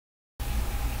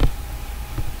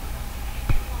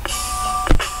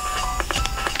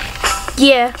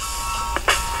Yeah,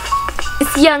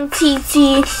 it's Young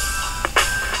TT.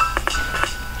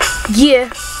 Yeah.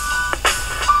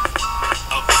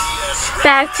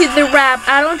 Back to the rap.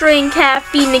 I don't drink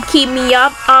caffeine to keep me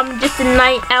up. I'm just a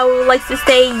night owl, likes to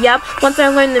stay up. Once I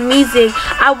learn the music,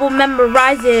 I will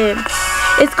memorize it.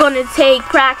 It's gonna take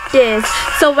practice,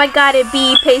 so I gotta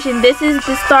be patient. This is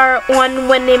the start on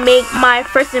when they make my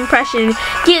first impression.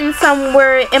 Getting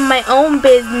somewhere in my own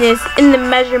business, in the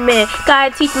measurement.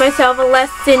 Gotta teach myself a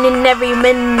lesson in every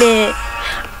minute.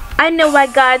 I know I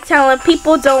got talent,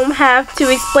 people don't have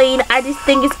to explain. I just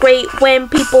think it's great when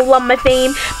people love my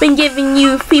fame. Been giving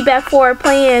you feedback for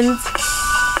plans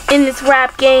in this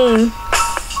rap game.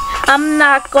 I'm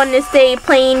not gonna stay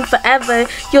playing forever.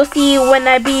 You'll see when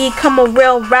I become a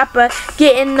real rapper.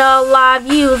 Getting a lot of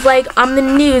views like I'm the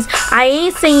news. I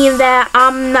ain't saying that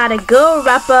I'm not a good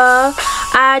rapper.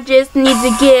 I just need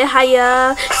to get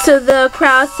higher. So the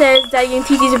crowd says that Young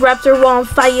TT's raps are on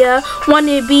fire.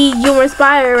 Wanna be your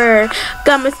inspirer.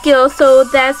 Got my skills, so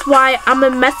that's why I'm a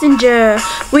messenger.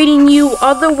 Reading you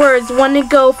all the words, wanna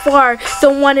go far.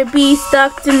 Don't wanna be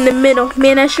stuck in the middle.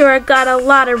 Man, I sure got a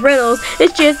lot of riddles.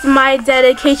 It's just my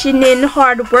dedication and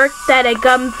hard work that I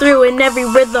come through in every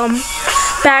rhythm.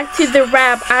 Back to the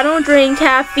rap. I don't drink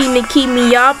caffeine to keep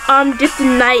me up. I'm just a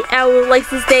night owl, likes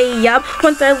to stay up.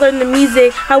 Once I learn the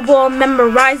music, I will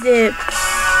memorize it.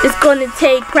 It's gonna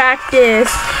take practice,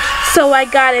 so I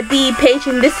gotta be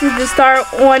patient. This is the start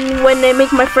on when I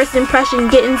make my first impression.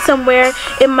 Getting somewhere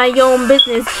in my own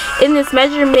business, in this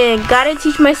measurement. Gotta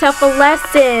teach myself a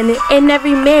lesson in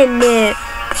every minute.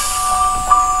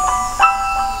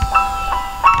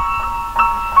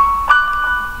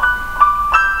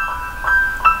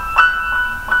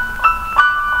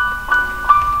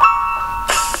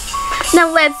 Now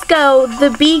let's go,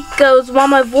 the beat goes while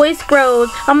my voice grows.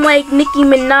 I'm like Nicki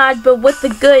Minaj but with a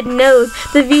good nose.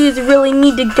 The views really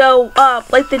need to go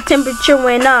up like the temperature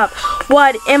went up.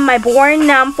 What, am I born?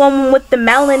 Now I'm flowing with the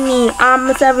melody. I'm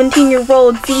a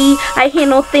 17-year-old, see? I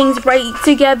handle things right,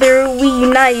 together we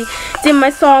unite. Did my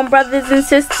song Brothers and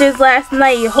Sisters last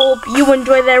night. Hope you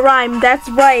enjoy that rhyme, that's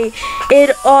right.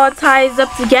 It all ties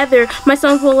up together. My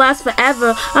songs will last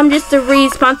forever. I'm just a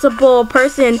responsible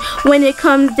person when it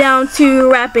comes down to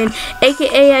rapping,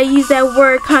 aka I use that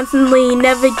word constantly.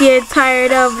 Never get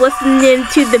tired of listening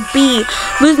to the beat.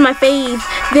 Lose my faith,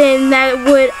 then that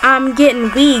would I'm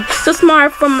getting weak. So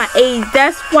smart from my age,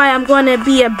 that's why I'm gonna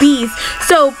be a beast.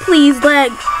 So please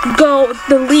let go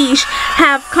the leash.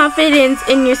 Have confidence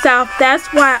in yourself, that's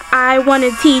why I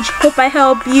wanna teach. Hope I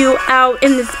help you out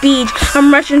in the speech.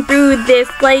 I'm rushing through this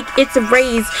like it's a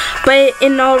race, but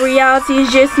in all reality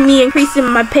it's just me increasing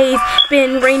my pace.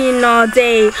 Been raining all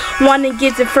day, wanna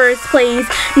get to first place.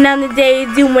 Now the day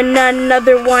doing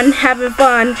another one, having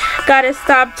fun. Gotta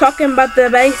stop talking about the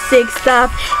basic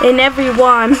stuff, and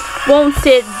everyone won't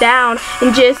sit down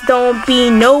and just don't be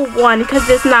no one, cause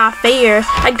it's not fair.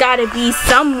 I gotta be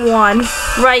someone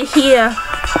right here.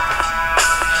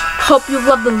 Hope you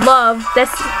love the love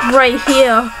that's right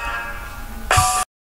here.